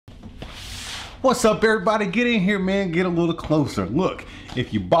What's up, everybody? Get in here, man. Get a little closer. Look,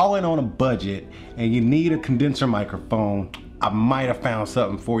 if you're balling on a budget and you need a condenser microphone, I might have found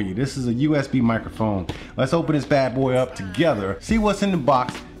something for you. This is a USB microphone. Let's open this bad boy up together, see what's in the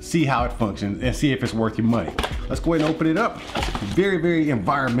box, see how it functions, and see if it's worth your money. Let's go ahead and open it up. Very, very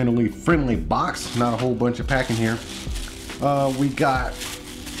environmentally friendly box. Not a whole bunch of packing here. We got,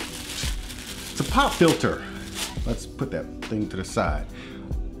 it's a pop filter. Let's put that thing to the side.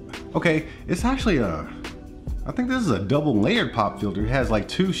 Okay, it's actually a, I think this is a double layered pop filter. It has like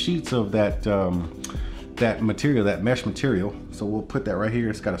 2 sheets of that that material, that mesh material. So we'll put that right here.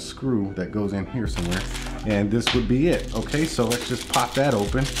 It's got a screw that goes in here somewhere, and this would be it. Okay, so let's just pop that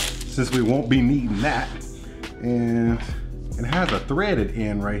open since we won't be needing that. And it has a threaded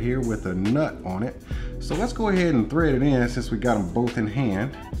end right here with a nut on it. So let's go ahead and thread it in since we got them both in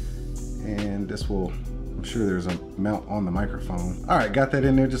hand. And this will, I'm sure there's a mount on the microphone. All right, got that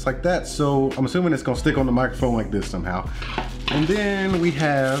in there just like that. So I'm assuming it's gonna stick on the microphone like this somehow. And then we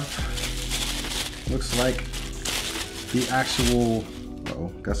have, looks like the actual,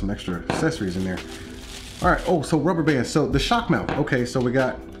 uh-oh, got some extra accessories in there. All right, oh, so rubber bands. So the shock mount. Okay, so we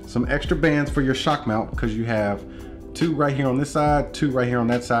got some extra bands for your shock mount because you have 2 right here on this side, 2 right here on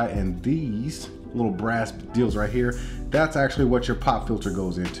that side, and these little brass deals right here, that's actually what your pop filter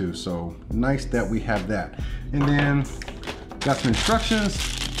goes into. So nice that we have that. And then got some instructions.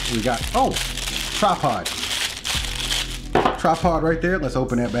 We got, oh, tripod right there. Let's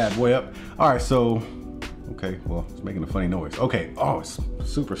open that bad boy up. All right, so, okay, well, it's making a funny noise. Okay, oh, it's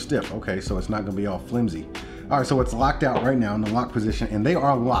super stiff. Okay, so it's not gonna be all flimsy. All right, so it's locked out right now in the lock position, and they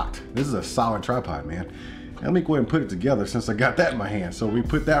are locked. This is a solid tripod, man. Let me go ahead and put it together since I got that in my hand. So we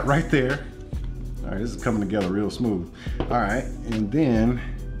put that right there. All right, this is coming together real smooth. All right, and then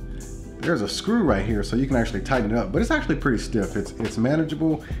there's a screw right here so you can actually tighten it up, but it's actually pretty stiff. It's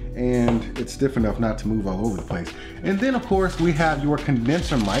manageable and it's stiff enough not to move all over the place. And then of course we have your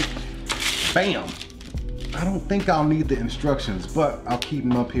condenser mic. Bam! I don't think I'll need the instructions, but I'll keep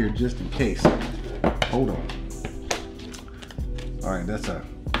them up here just in case. Hold on. All right, that's a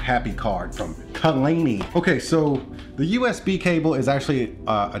happy card from CALLANY. Okay, so the USB cable is actually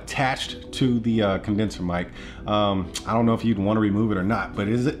attached to the condenser mic. I don't know if you'd want to remove it or not, but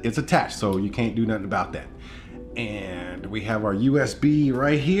it's attached, so you can't do nothing about that. And we have our USB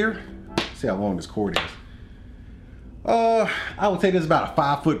right here. Let's see how long this cord is. I would say this is about a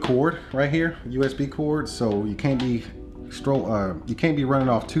 5-foot cord right here, USB cord. So you can't be running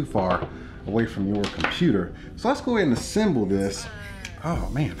off too far away from your computer. So let's go ahead and assemble this. Oh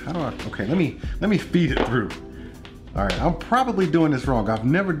man, how do I? Okay, let me feed it through. All right, I'm probably doing this wrong. I've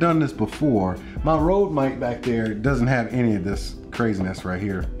never done this before. My Rode mic back there doesn't have any of this craziness right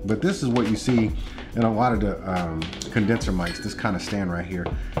here, but this is what you see in a lot of the condenser mics, this kind of stand right here.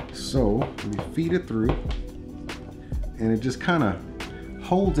 So we feed it through, and it just kind of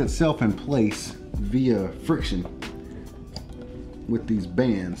holds itself in place via friction with these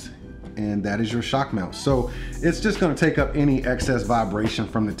bands. And that is your shock mount. So it's just going to take up any excess vibration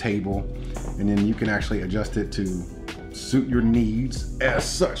from the table, and then you can actually adjust it to suit your needs as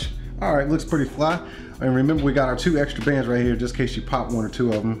such. All right, looks pretty fly. And remember, we got our 2 extra bands right here just in case you pop 1 or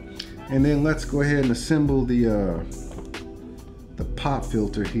 2 of them. And then let's go ahead and assemble the pop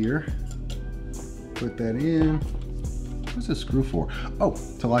filter here. Put that in. What's this screw for? Oh,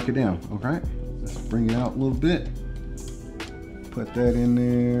 to lock it down. All right, let's bring it out a little bit. Put that in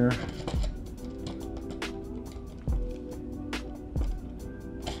there.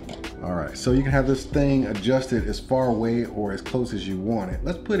 All right, so you can have this thing adjusted as far away or as close as you want it.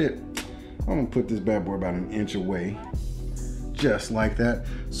 Let's put it, I'm gonna put this bad boy about 1 inch away, just like that.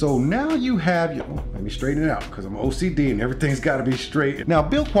 So now you have your, oh, let me straighten it out because I'm OCD and everything's gotta be straight. Now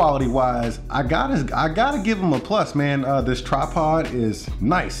build quality wise, I gotta give them a plus, man. This tripod is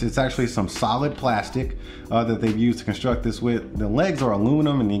nice. It's actually some solid plastic that they've used to construct this with. The legs are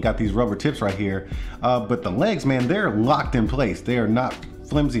aluminum and you got these rubber tips right here. But the legs, man, they're locked in place. They are not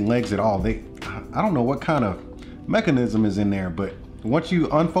flimsy legs at all. I don't know what kind of mechanism is in there, but once you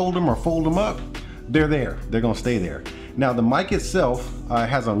unfold them or fold them up, they're there. They're gonna stay there. Now the mic itself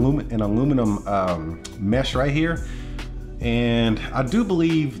has an aluminum mesh right here, and I do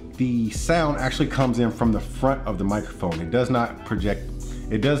believe the sound actually comes in from the front of the microphone. It does not project,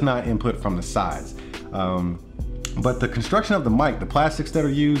 it does not input from the sides. But the construction of the mic, the plastics that are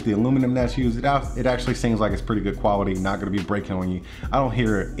used, the aluminum that's used, it actually seems like it's pretty good quality, not gonna be breaking on you. I don't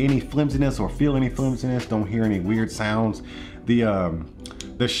hear any flimsiness or feel any flimsiness, don't hear any weird sounds.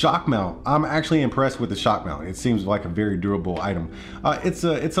 The The shock mount, I'm actually impressed with the shock mount. It seems like a very durable item. It's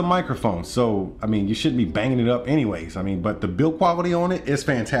a microphone, so I mean, you shouldn't be banging it up anyways. I mean, but the build quality on it is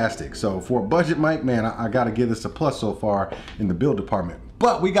fantastic. So for a budget mic, man, I gotta give this a plus so far in the build department.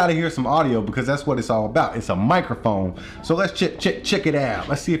 But we gotta hear some audio because that's what it's all about. It's a microphone. So let's check it out.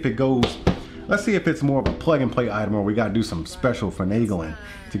 Let's see if it goes. Let's see if it's more of a plug and play item or we gotta do some special finagling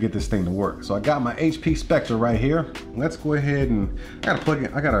to get this thing to work. So I got my HP Spectre right here. Let's go ahead and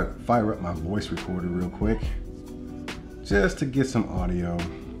I gotta fire up my voice recorder real quick just to get some audio.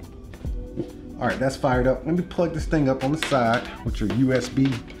 All right, that's fired up. Let me plug this thing up on the side with your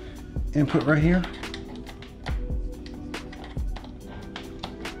USB input right here.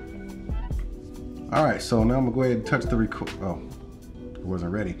 All right, so now I'm gonna go ahead and touch the record. Oh, it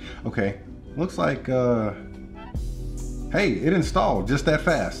wasn't ready. Okay, looks like, hey, it installed just that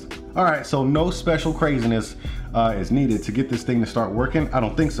fast. All right, so no special craziness is needed to get this thing to start working. I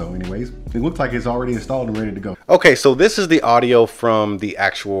don't think so anyways. It looks like it's already installed and ready to go. Okay, so this is the audio from the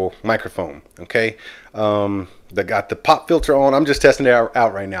actual microphone, okay? That got the pop filter on. I'm just testing it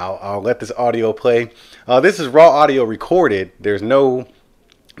out right now. I'll let this audio play. This is raw audio recorded. There's no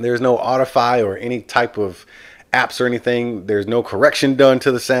Audify or any type of apps or anything. There's no correction done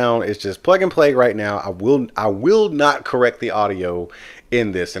to the sound. It's just plug and play right now. I will not correct the audio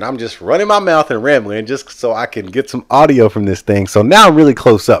in this, and I'm just running my mouth and rambling just so I can get some audio from this thing. So now I'm really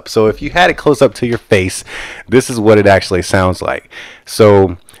close up. So if you had it close up to your face, this is what it actually sounds like.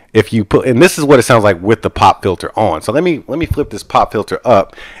 So if you put, and this is what it sounds like with the pop filter on. So let me flip this pop filter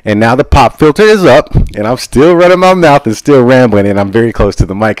up, and now the pop filter is up, and I'm still running my mouth and still rambling, and I'm very close to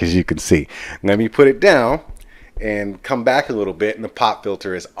the mic, as you can see. Let me put it down and come back a little bit, and the pop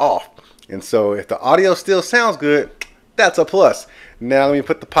filter is off. And so if the audio still sounds good, that's a plus. Now let me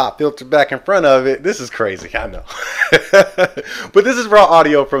put the pop filter back in front of it. This is crazy, I know. But this is raw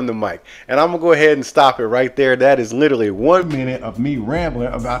audio from the mic. And I'm gonna go ahead and stop it right there. That is literally 1 minute of me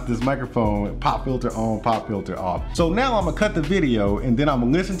rambling about this microphone, pop filter on, pop filter off. So now I'm gonna cut the video and then I'm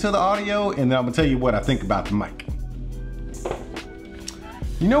gonna listen to the audio and then I'm gonna tell you what I think about the mic.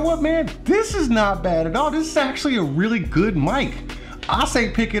 You know what, man? This is not bad at all. This is actually a really good mic. I say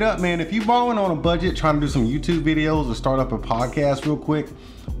pick it up, man. If you're balling on a budget, trying to do some YouTube videos or start up a podcast real quick,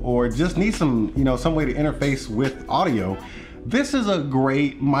 or just need some, some way to interface with audio, this is a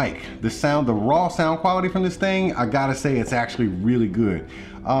great mic. The raw sound quality from this thing, I gotta say it's actually really good.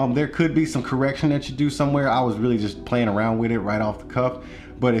 There could be some correction that you do somewhere. I was really just playing around with it right off the cuff.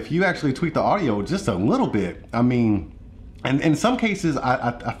 But if you actually tweak the audio just a little bit, I mean, and in some cases,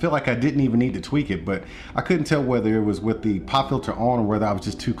 I feel like I didn't even need to tweak it, but I couldn't tell whether it was with the pop filter on or whether I was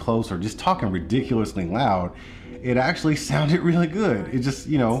just too close or just talking ridiculously loud. It actually sounded really good. It just,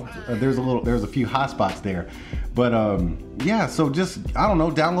 there's a few hot spots there. But yeah, so just, I don't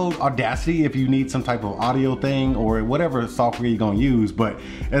know, download Audacity if you need some type of audio thing or whatever software you're gonna use. But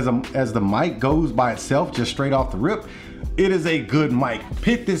as the mic goes by itself, just straight off the rip, it is a good mic.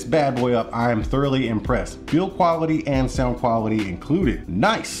 Pick this bad boy up. I am thoroughly impressed. Build quality and sound quality included.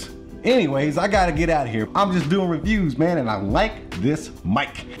 Nice. Anyways, I gotta get out of here. I'm just doing reviews, man, and I like this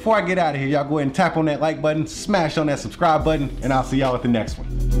mic. Before I get out of here, y'all go ahead and tap on that like button, smash on that subscribe button, and I'll see y'all at the next one.